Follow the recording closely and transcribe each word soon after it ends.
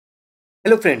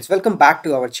Hello friends, welcome back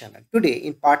to our channel. Today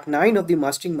in part 9 of the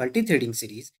Mastering Multithreading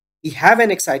series, we have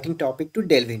an exciting topic to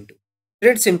delve into.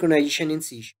 Thread synchronization in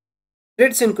C#.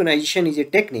 Thread synchronization is a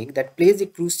technique that plays a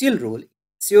crucial role in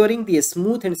ensuring the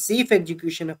smooth and safe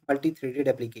execution of multi-threaded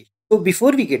applications. So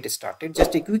before we get started,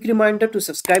 just a quick reminder to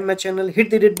subscribe my channel,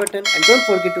 hit the red button and don't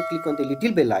forget to click on the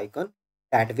little bell icon.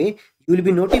 That way, you will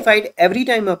be notified every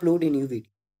time I upload a new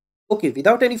video. Okay,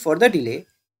 without any further delay,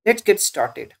 let's get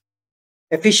started.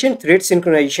 Efficient thread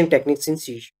synchronization techniques in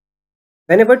C#.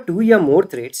 Whenever two or more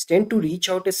threads tend to reach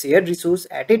out a shared resource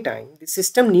at a time, the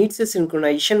system needs a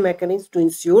synchronization mechanism to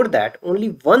ensure that only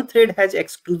one thread has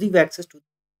exclusive access to it.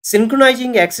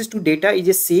 Synchronizing access to data is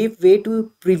a safe way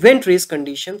to prevent race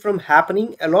condition from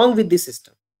happening along with the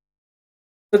system.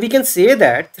 So we can say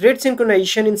that thread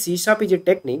synchronization in C# is a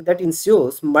technique that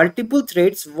ensures multiple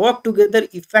threads work together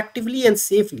effectively and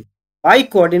safely by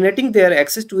coordinating their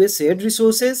access to a shared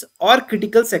resources or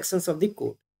critical sections of the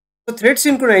code. So thread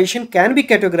synchronization can be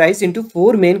categorized into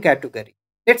four main categories.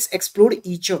 Let's explore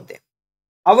each of them.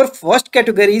 Our first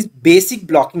category is basic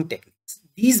blocking techniques.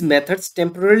 These methods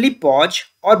temporarily pause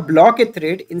or block a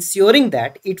thread, ensuring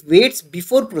that it waits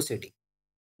before proceeding.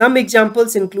 Some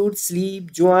examples include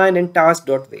sleep, join, and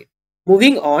task.wait.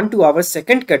 Moving on to our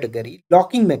second category,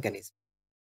 locking mechanism.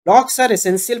 Locks are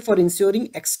essential for ensuring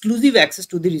exclusive access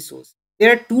to the resource.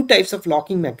 There are two types of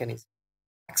locking mechanisms: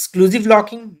 exclusive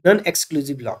locking,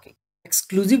 non-exclusive locking.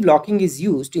 Exclusive locking is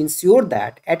used to ensure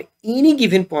that at any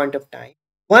given point of time,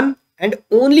 one and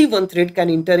only one thread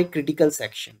can enter a critical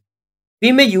section.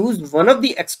 We may use one of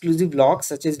the exclusive locks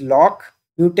such as lock,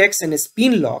 mutex, and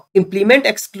spin lock. Implement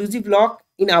exclusive lock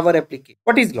in our application.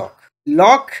 What is lock?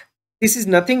 Lock, this is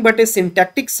nothing but a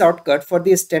syntactic shortcut for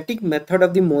the static method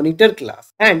of the monitor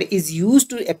class and is used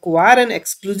to acquire an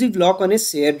exclusive lock on a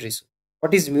shared resource.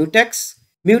 What is mutex?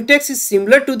 Mutex is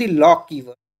similar to the lock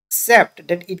keyword, except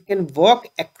that it can work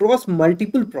across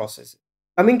multiple processes.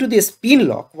 Coming to the spin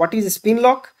lock, what is a spin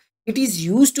lock? It is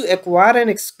used to acquire an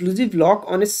exclusive lock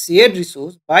on a shared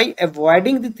resource by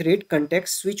avoiding the thread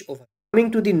context switch over.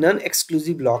 Coming to the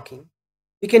non-exclusive locking,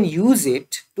 we can use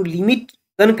it to limit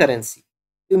concurrency.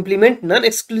 To implement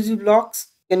non-exclusive locks,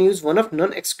 you can use one of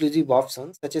non-exclusive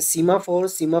options such as semaphore,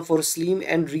 semaphore slim,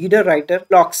 and reader-writer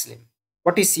lock slim.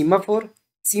 What is semaphore?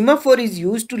 Semaphore is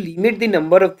used to limit the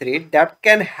number of threads that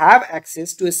can have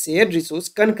access to a shared resource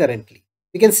concurrently.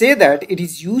 We can say that it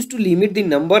is used to limit the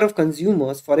number of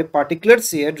consumers for a particular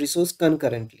shared resource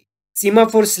concurrently.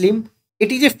 Semaphore slim,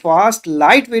 it is a fast,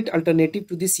 lightweight alternative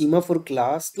to the semaphore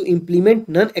class to implement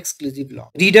non-exclusive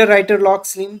lock. Reader-writer lock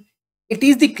slim, it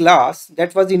is the class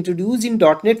that was introduced in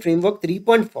 .NET Framework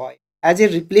 3.5 as a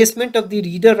replacement of the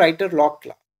reader-writer lock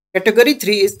class. Category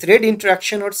 3 is thread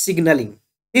interaction or signaling.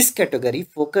 This category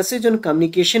focuses on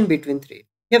communication between threads.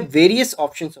 We have various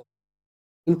options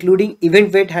including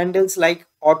event wait handles like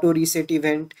auto reset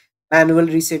event, manual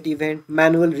reset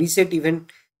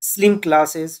event, slim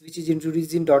classes, which is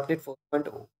introduced in .NET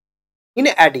 4.0. In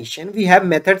addition, we have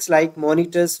methods like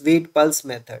monitors wait pulse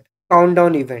method,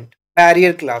 countdown event,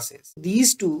 barrier classes.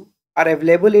 These two are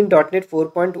available in .NET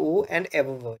 4.0 and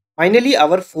above. Finally,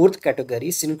 our fourth category,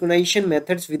 synchronization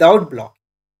methods without block.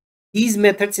 These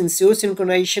methods ensure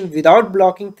synchronization without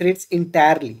blocking threads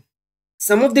entirely.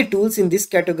 Some of the tools in this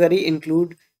category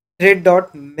include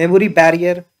thread.memory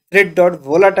barrier,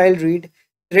 thread.volatile read,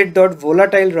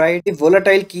 thread.volatile write, the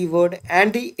volatile keyword,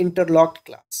 and the interlocked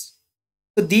class.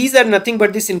 So these are nothing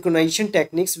but the synchronization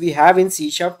techniques we have in C#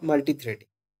 multithreading.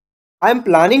 I am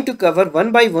planning to cover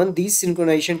one by one these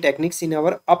synchronization techniques in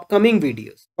our upcoming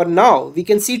videos. For now, we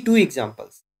can see two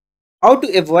examples: how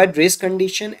to avoid race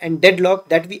condition and deadlock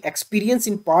that we experience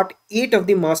in part 8 of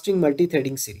the Mastering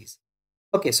Multithreading series.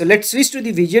 Okay, so let's switch to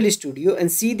the Visual Studio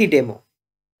and see the demo.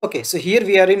 Okay, so here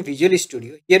we are in Visual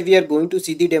Studio. Here we are going to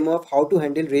see the demo of how to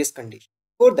handle race condition.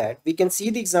 For that, we can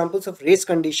see the examples of race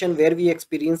condition where we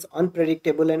experience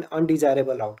unpredictable and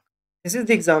undesirable outcomes. This is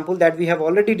the example that we have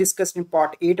already discussed in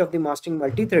part 8 of the Mastering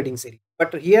Multithreading series.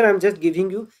 But here I am just giving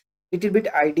you a little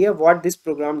bit idea what this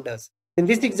program does. In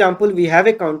this example, we have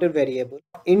a counter variable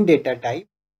in data type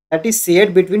that is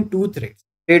shared between two threads,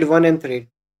 thread 1 and thread 2,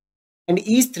 and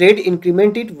each thread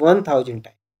incremented 1000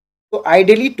 times. So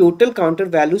ideally, total counter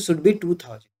value should be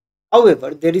 2000.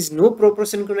 However, there is no proper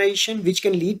synchronization which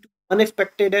can lead to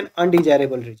unexpected and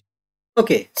undesirable results.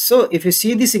 Okay, so if you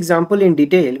see this example in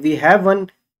detail, we have one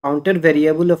counter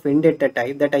variable of in data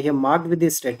type that I have marked with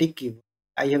a static keyword.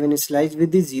 I have initialized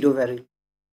with the 0 variable.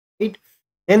 Right?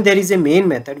 Then there is a main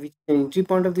method which is the entry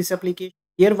point of this application.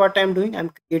 Here what I am doing, I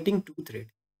am creating two threads,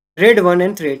 thread 1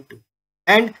 and thread 2.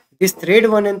 And this thread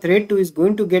 1 and thread 2 is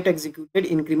going to get executed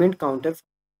increment counter.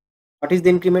 What is the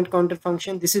increment counter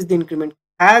function? This is the increment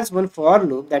has one for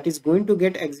loop that is going to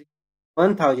get executed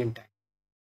 1000 times.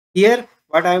 Here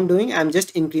what I am doing, I am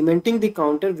just incrementing the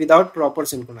counter without proper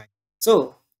synchronization.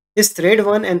 So this thread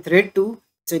 1 and thread 2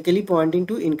 basically pointing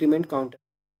to increment counter.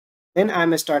 Then I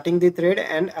am starting the thread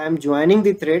and I am joining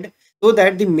the thread so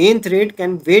that the main thread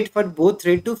can wait for both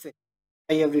thread to finish.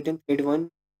 I have written thread 1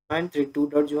 and thread 2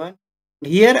 dot join.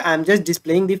 Here I am just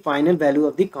displaying the final value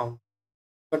of the count.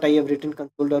 But I have written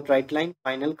console.writeLine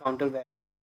final counter value.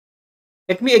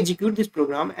 Let me execute this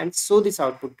program and show this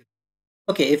output.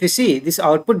 Okay, if you see this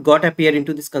output got appear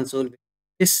into this console.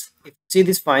 This if you see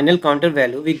this final counter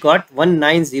value, we got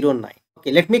 1909.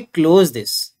 Okay, let me close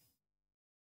this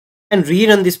and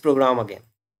rerun this program again.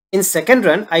 In second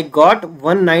run, I got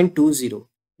 1920,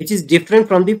 which is different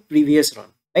from the previous run,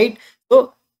 right?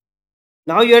 So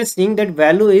now you are seeing that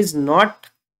value is not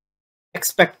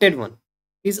expected one,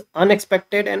 is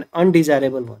unexpected and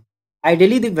undesirable one.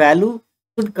 Ideally, the value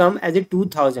should come as a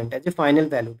 2000 as a final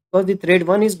value, because the thread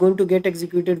 1 is going to get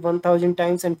executed 1000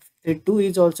 times and thread 2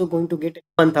 is also going to get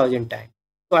 1000 times.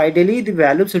 So ideally the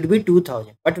value should be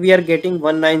 2000, but we are getting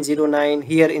 1909.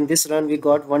 Here in this run we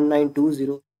got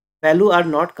 1920. Value are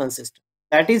not consistent.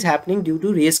 That is happening due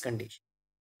to race condition.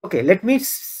 Okay, let me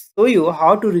show you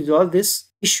how to resolve this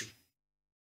issue.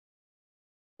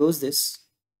 Close this.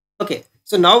 Okay,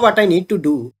 so now what I need to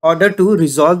do in order to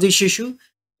resolve this issue,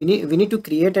 we need to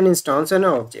create an instance and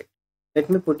an object. Let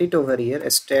me put it over here, a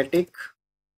static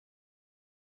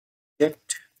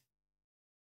object.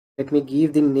 Let me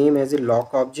give the name as a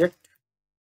lock object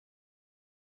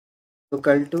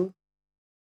equal to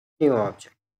new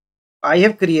object. I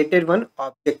have created one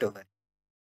object over here.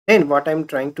 Then what I'm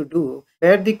trying to do,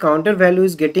 where the counter value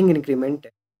is getting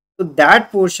incremented, so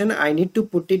that portion I need to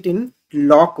put it in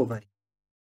lock over here.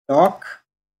 Lock,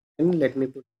 and let me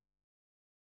put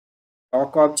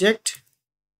lock object,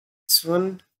 this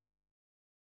one,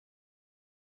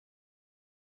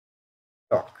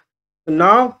 lock. So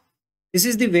now this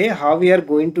is the way how we are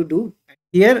going to do.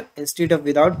 Here instead of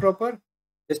without proper,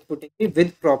 just putting it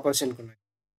with proper synchronization.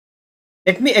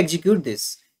 Let me execute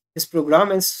this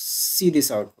program and see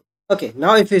this output. Okay,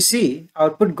 now if you see,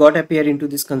 output got appear into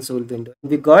this console window.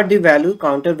 We got the value,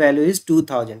 counter value is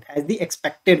 2000 as the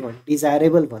expected one,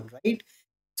 desirable one, right?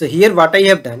 So here what I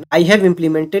have done, I have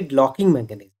implemented locking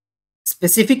mechanism.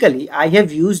 Specifically, I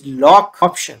have used lock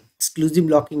option, exclusive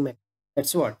locking mechanism.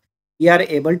 That's what we are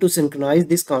able to synchronize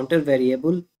this counter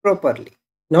variable properly.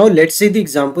 Now let's see the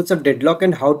examples of deadlock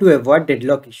and how to avoid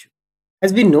deadlock issue.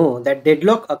 As we know that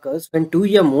deadlock occurs when two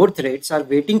or more threads are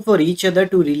waiting for each other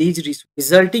to release resources,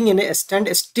 resulting in a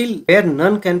standstill where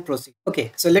none can proceed.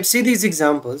 Okay, so let's see these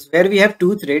examples where we have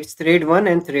two threads, thread 1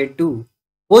 and thread 2,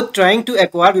 both trying to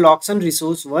acquire locks on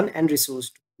resource 1 and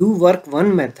resource 2. Do work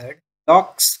 1 method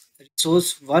locks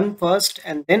resource 1 first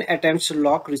and then attempts to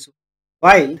lock resource,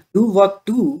 while do work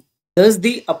 2 does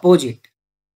the opposite.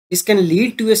 This can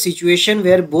lead to a situation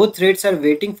where both threads are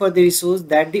waiting for the resource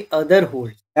that the other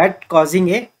holds, that causing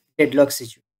a deadlock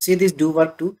situation. See this do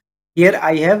work 2. Here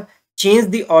I have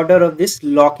changed the order of this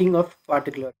locking of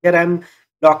particular. Here I am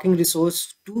locking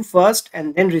resource 2 first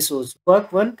and then resource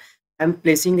work 1. I am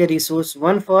placing a resource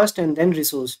 1 first and then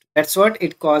resource 2. That's what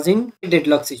it causing a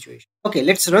deadlock situation. Okay,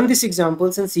 let's run these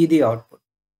examples and see the output.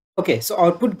 Okay, so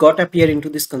output got appear into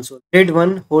this console. Thread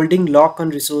 1 holding lock on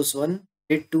resource 1.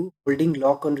 Thread 2 holding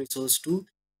lock on resource 2.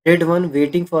 Thread 1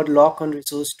 waiting for lock on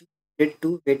resource 2. Thread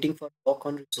 2 waiting for lock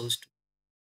on resource 2.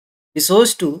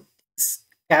 Resource 2 is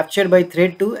captured by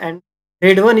thread 2 and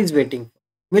thread 1 is waiting.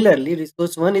 Similarly,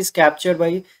 resource 1 is captured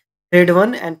by thread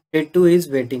 1 and thread 2 is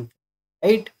waiting.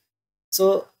 Right?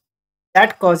 So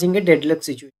that causing a deadlock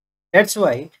situation. That's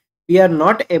why we are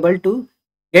not able to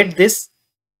get this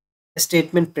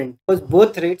statement print because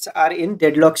both threads are in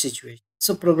deadlock situation.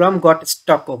 So program got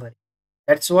stuck over it.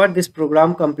 That's what this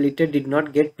program completed did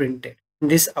not get printed in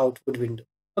this output window.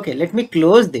 Okay, let me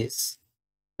close this.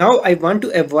 Now I want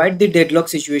to avoid the deadlock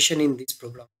situation in this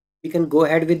program. We can go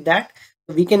ahead with that.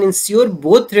 We can ensure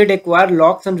both thread acquire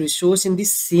locks and resource in the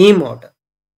same order.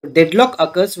 Deadlock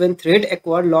occurs when thread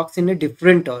acquire locks in a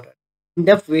different order, end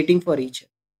up waiting for each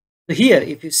other. So here,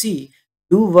 if you see,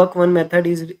 do work 1 method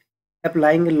is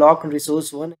applying a lock on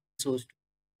resource 1 and resource 2.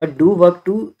 But do work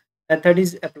 2 method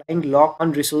is applying lock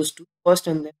on resource 2 first,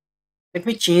 and then let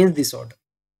me change this order.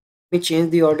 Let me change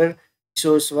the order.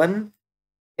 Resource 1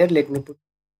 here, let me put.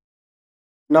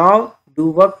 Now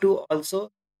do work 2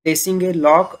 also placing a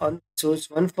lock on resource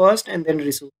 1 first and then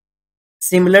resource,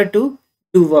 similar to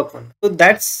do work 1. So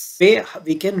that's way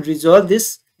we can resolve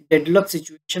this deadlock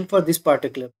situation for this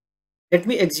particular. Let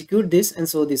me execute this and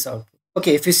show this output.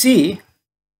 Okay, if you see,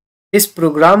 this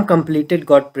program completed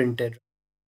got printed.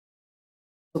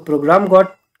 So program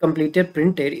got completed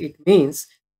printed, it means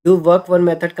do work one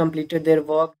method completed their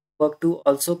work, work two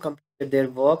also completed their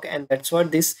work, and that's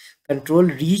what this control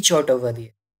reach out over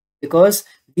here, because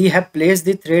we have placed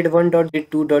the thread 1 dot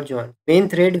thread 2 dot join. Main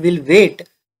thread will wait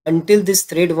until this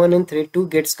thread 1 and thread 2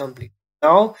 gets complete.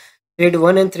 Now thread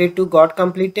 1 and thread 2 got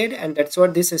completed, and that's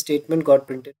what this statement got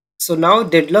printed. So now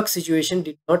deadlock situation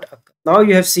did not occur. Now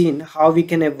you have seen how we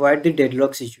can avoid the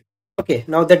deadlock situation. Okay,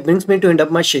 now that brings me to end of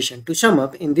my session. To sum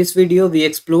up, in this video, we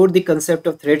explored the concept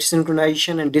of thread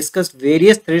synchronization and discussed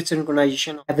various thread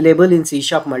synchronization available in C#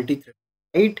 multithread,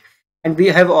 right? And we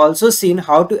have also seen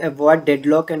how to avoid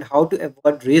deadlock and how to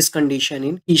avoid race condition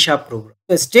in C# program.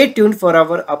 So stay tuned for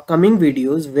our upcoming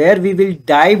videos where we will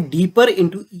dive deeper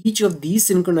into each of these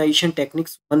synchronization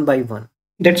techniques one by one.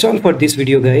 That's all for this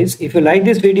video, guys. If you like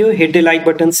this video, hit the like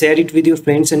button, share it with your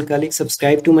friends and colleagues,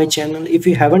 subscribe to my channel if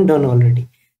you haven't done already.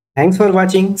 Thanks for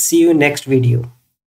watching. See you next video.